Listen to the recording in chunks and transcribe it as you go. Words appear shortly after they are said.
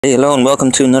Hey, hello and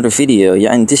welcome to another video.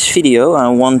 Yeah, in this video I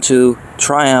want to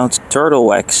try out Turtle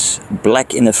Wax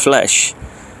Black in the Flesh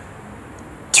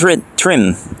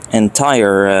trim and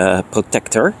tire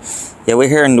protector. Yeah, we're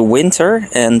here in the winter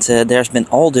and there's been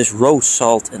all this road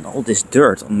salt and all this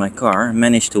dirt on my car. I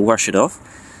managed to wash it off.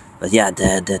 But yeah,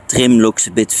 the trim looks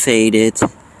a bit faded,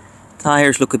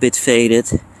 tires look a bit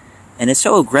faded, and it's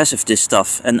so aggressive, this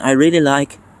stuff. And I really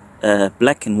like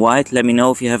black and white. Let me know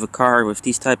if you have a car with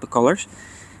these type of colors.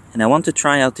 And I want to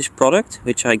try out this product,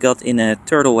 which I got in a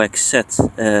Turtle Wax set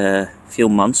a few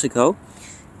months ago.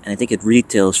 And I think it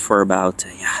retails for about,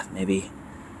 maybe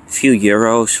a few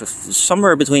euros,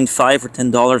 somewhere between $5 or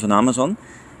 $10 on Amazon.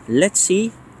 Let's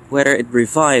see whether it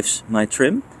revives my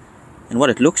trim and what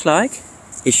it looks like.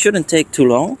 It shouldn't take too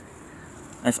long.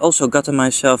 I've also gotten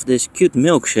myself this cute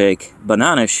milkshake,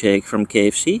 banana shake from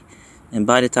KFC. And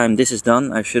by the time this is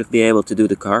done, I should be able to do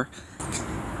the car.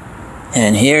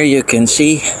 And here you can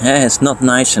see it's not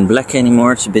nice and black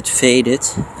anymore, it's a bit faded.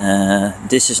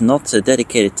 This is not a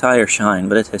dedicated tire shine,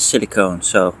 but it has silicone,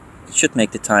 so it should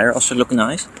make the tire also look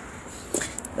nice.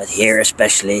 But here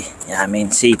especially,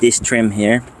 see this trim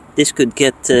here, this could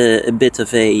get a bit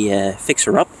of a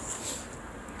fixer-up.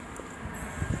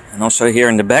 And also here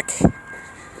in the back.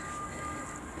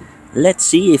 Let's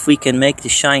see if we can make the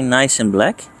shine nice and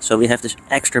black, so we have this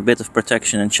extra bit of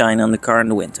protection and shine on the car in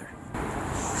the winter.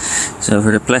 So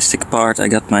for the plastic part I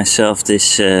got myself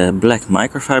this black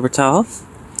microfiber towel.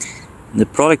 The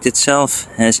product itself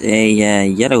has a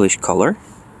yellowish color.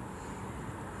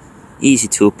 Easy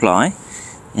to apply.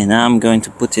 And now I'm going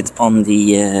to put it on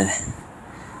the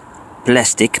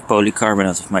plastic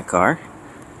polycarbonate of my car.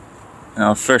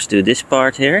 I'll first do this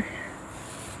part here.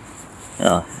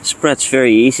 Well, it spreads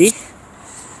very easy.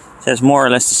 It has more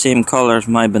or less the same color as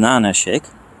my banana shake.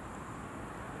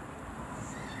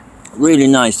 Really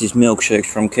nice, these milkshakes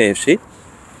from KFC.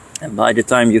 And by the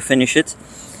time you finish it,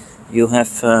 you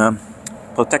have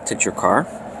protected your car.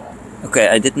 Okay,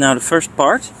 I did now the first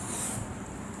part.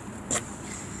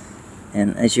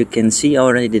 And as you can see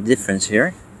already the difference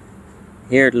here.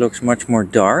 Here it looks much more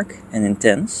dark and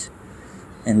intense.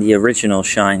 And the original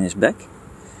shine is back.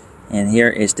 And here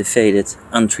is the faded,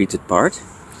 untreated part.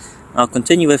 I'll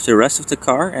continue with the rest of the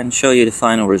car and show you the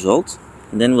final result.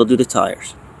 And then we'll do the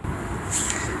tires.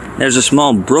 There's a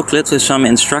small booklet with some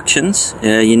instructions.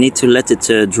 You need to let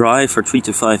it dry for 3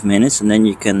 to 5 minutes and then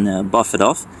you can buff it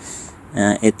off.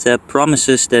 It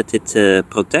promises that it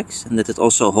protects and that it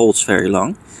also holds very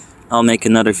long. I'll make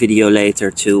another video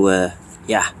later to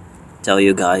tell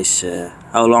you guys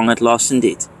how long it lasts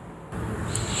indeed.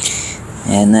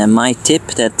 And my tip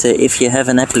that if you have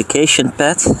an application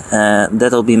pad,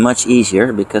 that'll be much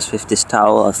easier, because with this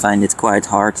towel I find it quite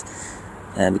hard.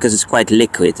 Because it's quite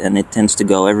liquid and it tends to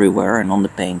go everywhere and on the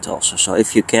paint also. So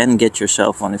if you can, get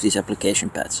yourself one of these application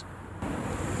pads.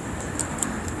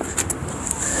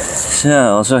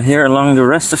 So also here along the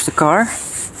rest of the car,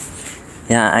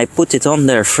 I put it on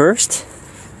there first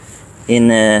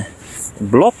in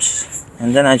blobs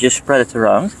and then I just spread it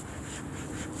around.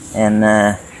 And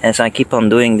as I keep on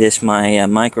doing this, my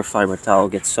microfiber towel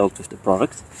gets soaked with the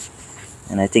product.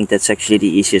 And I think that's actually the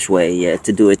easiest way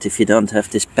to do it if you don't have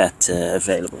this pad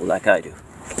available like I do.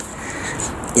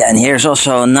 Yeah, and here's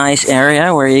also a nice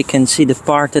area where you can see the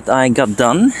part that I got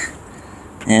done.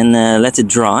 And let it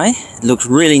dry. It looks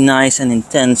really nice and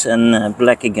intense and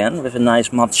black again with a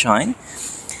nice matte shine.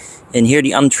 And here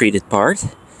the untreated part.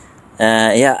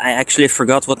 I actually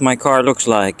forgot what my car looks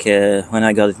like when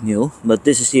I got it new. But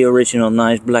this is the original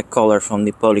nice black color from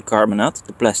the polycarbonate,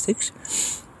 the plastics.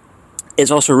 It's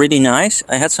also really nice.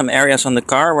 I had some areas on the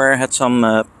car where I had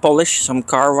some polish, some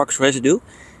car wax residue.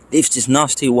 Leaves this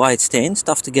nasty white stain,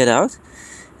 tough to get out.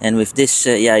 And with this,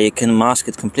 you can mask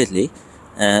it completely.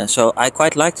 So I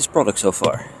quite like this product so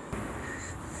far.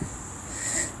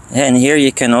 And here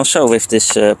you can also, with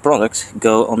this product,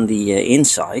 go on the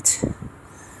inside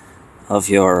of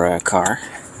your car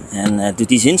and do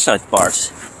these inside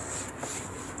parts.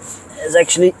 It's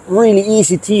actually really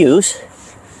easy to use.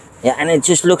 Yeah, and it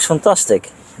just looks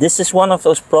fantastic. This is one of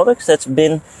those products that's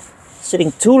been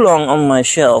sitting too long on my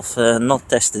shelf, not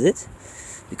tested it.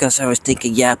 Because I was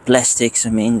thinking, plastics,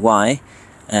 why?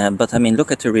 But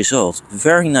look at the result.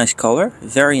 Very nice color,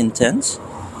 very intense.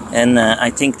 And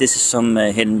I think this is some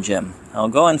hidden gem. I'll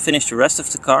go and finish the rest of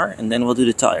the car and then we'll do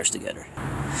the tires together.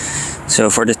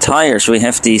 So for the tires we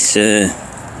have these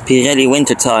Pirelli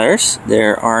winter tires. They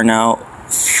are now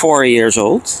 4 years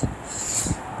old.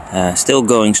 Still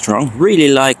going strong. Really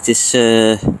like this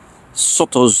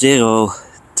Soto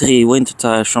 03 winter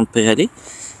tires from Pirelli.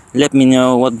 Let me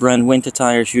know what brand winter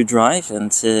tires you drive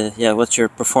and what's your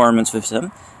performance with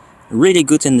them. Really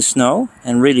good in the snow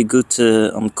and really good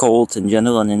on cold in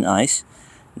general and in ice.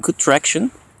 Good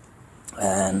traction.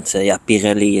 And yeah,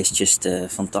 Pirelli is just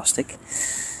fantastic.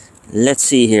 Let's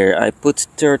see here. I put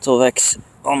turtle wax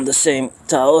on the same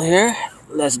towel here.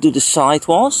 Let's do the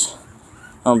sidewalls.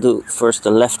 I'll do first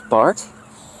the left part.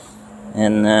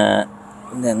 And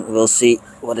then we'll see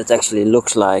what it actually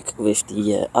looks like with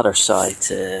the other side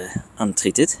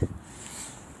untreated.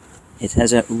 It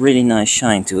has a really nice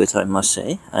shine to it, I must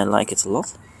say. I like it a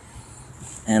lot.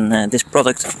 And this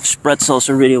product spreads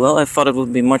also really well. I thought it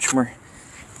would be much more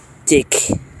thick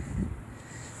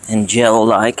and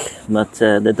gel-like, but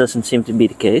that doesn't seem to be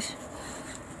the case.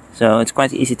 So it's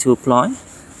quite easy to apply.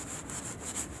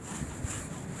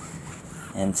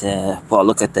 And well,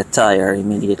 look at that tire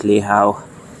immediately, how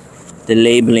the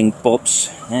labeling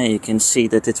pops. You can see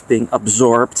that it's being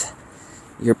absorbed.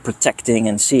 You're protecting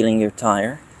and sealing your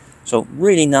tire. So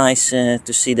really nice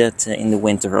to see that in the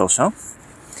winter also.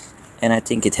 And I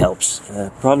think it helps.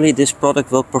 Probably this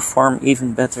product will perform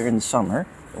even better in the summer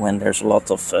when there's a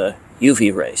lot of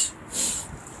UV rays.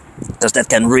 Because that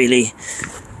can really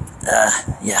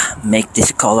make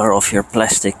this color of your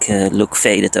plastic look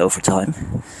faded over time.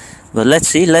 But let's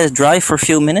see, let's dry for a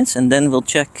few minutes and then we'll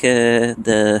check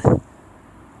the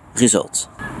results.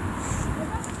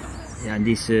 Yeah,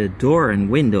 these door and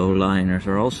window liners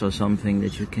are also something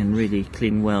that you can really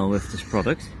clean well with this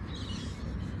product.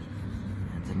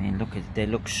 And I mean, look, they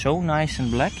look so nice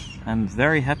and black. I'm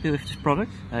very happy with this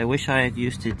product. I wish I had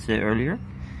used it earlier.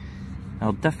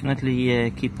 I'll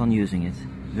definitely keep on using it.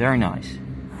 Very nice.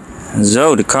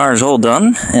 So the car is all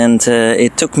done, and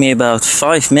it took me about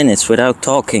 5 minutes without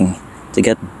talking to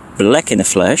get black in the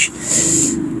flash.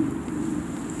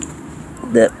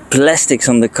 The plastics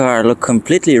on the car look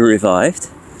completely revived.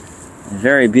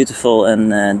 Very beautiful,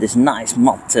 and this nice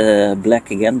matte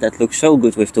black again. That looks so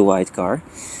good with the white car.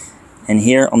 And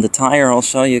here on the tire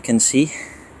also you can see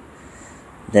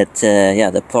that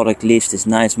the product leaves this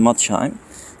nice matte shine.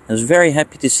 I was very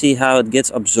happy to see how it gets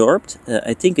absorbed.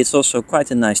 I think it's also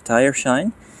quite a nice tire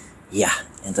shine. Yeah,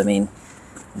 and I mean,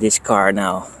 this car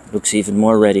now looks even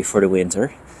more ready for the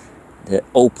winter. The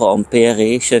Opel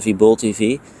Ampera-e Chevy Bolt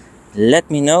EV.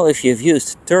 Let me know if you've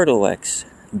used turtle wax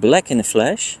black in the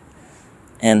flash.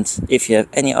 And if you have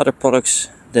any other products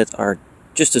that are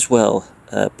just as well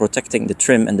protecting the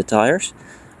trim and the tires.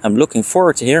 I'm looking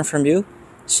forward to hearing from you.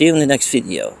 See you in the next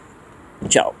video.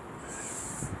 Ciao.